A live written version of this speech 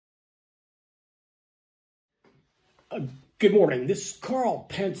Uh, Good morning. This is Carl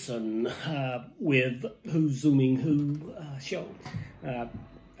Penson with Who's Zooming Who show.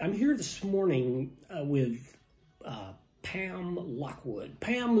 I'm here this morning with Pam Lockwood.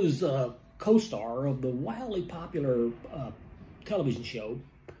 Pam is a co-star of the wildly popular television show,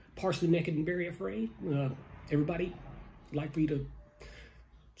 Partially Naked and Very Afraid. Everybody, I'd like for you to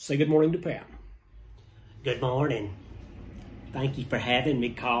say good morning to Pam. Good morning. Thank you for having me,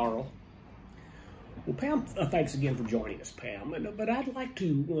 Carl. Well, Pam, thanks again for joining us, Pam. But I'd like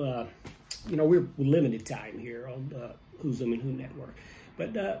to, we're limited time here on Who's Zooming Who Network.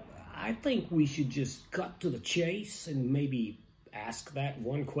 But I think we should just cut to the chase and maybe ask that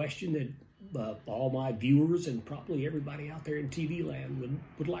one question that all my viewers and probably everybody out there in TV land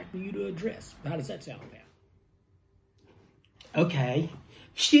would like for you to address. How does that sound, Pam? Okay,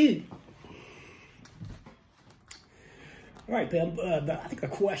 shoot. All right, Pam, I think a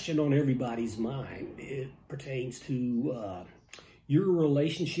question on everybody's mind, it pertains to your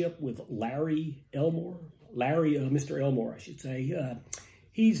relationship with Larry Elmore. Mr. Elmore, I should say.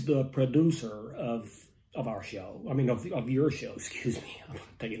 He's the producer of our show. I mean, of your show, excuse me. I'm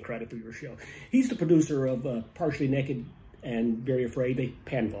taking credit for your show. He's the producer of Partially Naked and Very Afraid.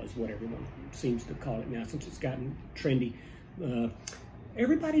 Panva is what everyone seems to call it now since it's gotten trendy.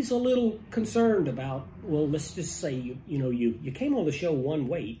 Everybody's a little concerned about, well, let's just say, you came on the show one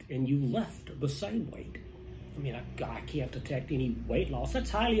weight and you left the same weight. I mean, I can't detect any weight loss. That's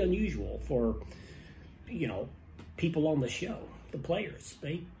highly unusual for, people on the show, the players.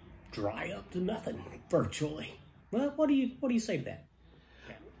 They dry up to nothing, virtually. Well, what do you say to that?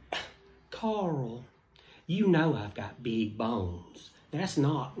 Carl, you know I've got big bones. That's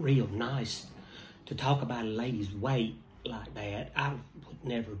not real nice to talk about a lady's weight like that. I would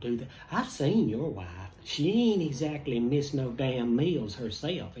never do that. I've seen your wife. She ain't exactly missed no damn meals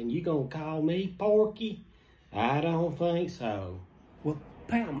herself. And you gonna call me Porky? I don't think so. Well,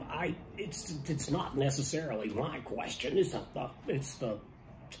 Pam, it's not necessarily my question. It's the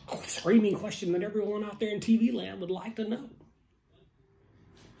screaming question that everyone out there in TV land would like to know.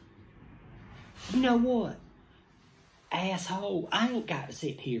 You know what? Asshole, I ain't got to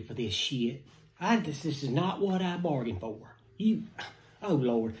sit here for this shit. This is not what I bargained for. Oh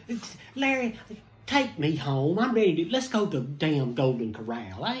Lord. Larry, take me home. I'm ready to, let's go to the damn Golden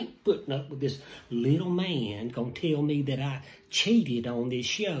Corral. I ain't putting up with this little man gonna tell me that I cheated on this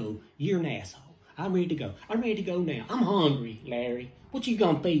show. You're an asshole. I'm ready to go. I'm ready to go now. I'm hungry, Larry. What you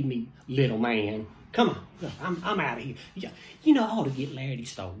gonna feed me, little man? Come on, I'm out of here. I ought to get Larry to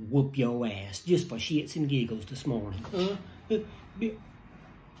start whoop your ass just for shits and giggles this morning.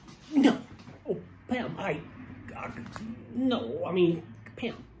 No. Oh, Pam, no, I mean,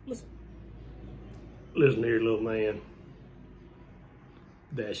 Pam, listen. Listen here, little man.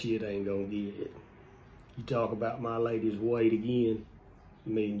 That shit ain't gonna get it. You talk about my lady's weight again,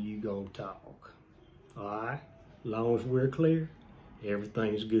 me and you gonna talk. All right? As long as we're clear,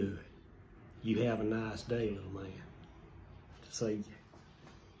 everything's good. You have a nice day, little man. See ya.